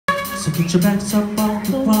So get your backs up off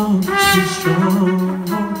the wall. Be strong,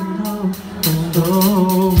 hold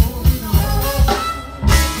on.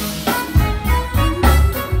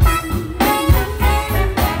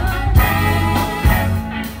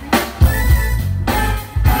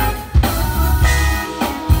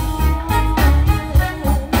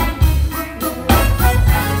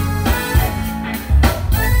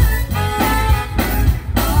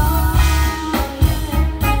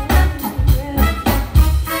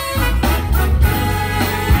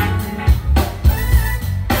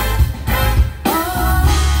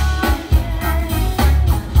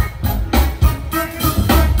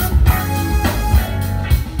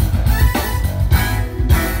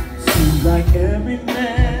 Like every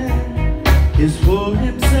man is for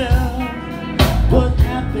himself. What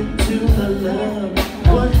happened to the love?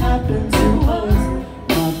 What happened to us,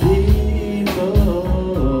 my people?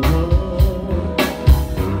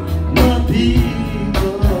 My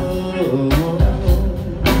people.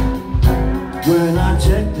 When I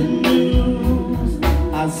check the news,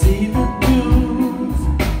 I see the news.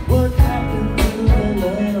 What happened to the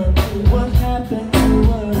love? What happened to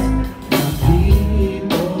us, my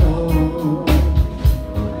people?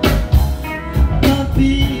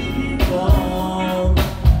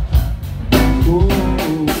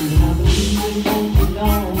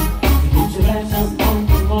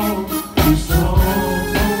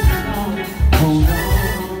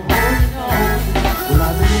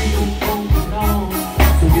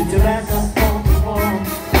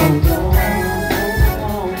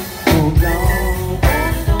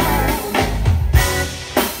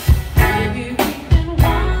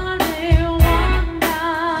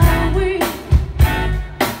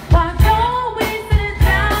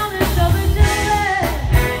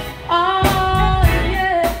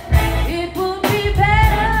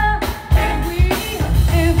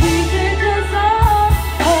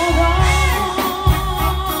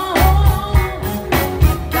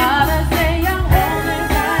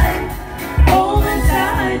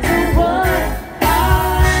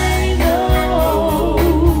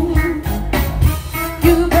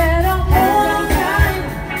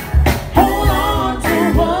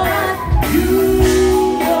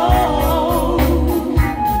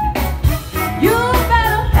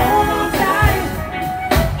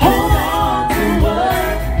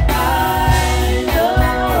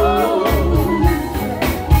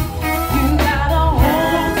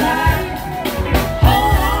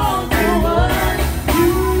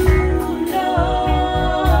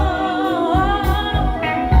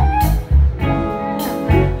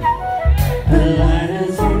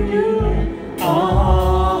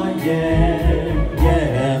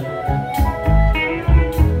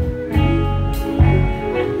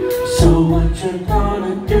 What you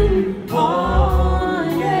gonna do? Oh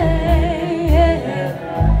yeah.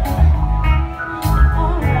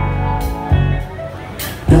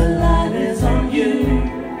 The light is on you.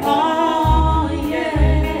 Oh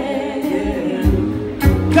yeah.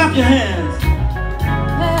 Clap your hands.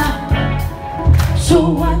 So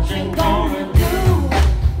what you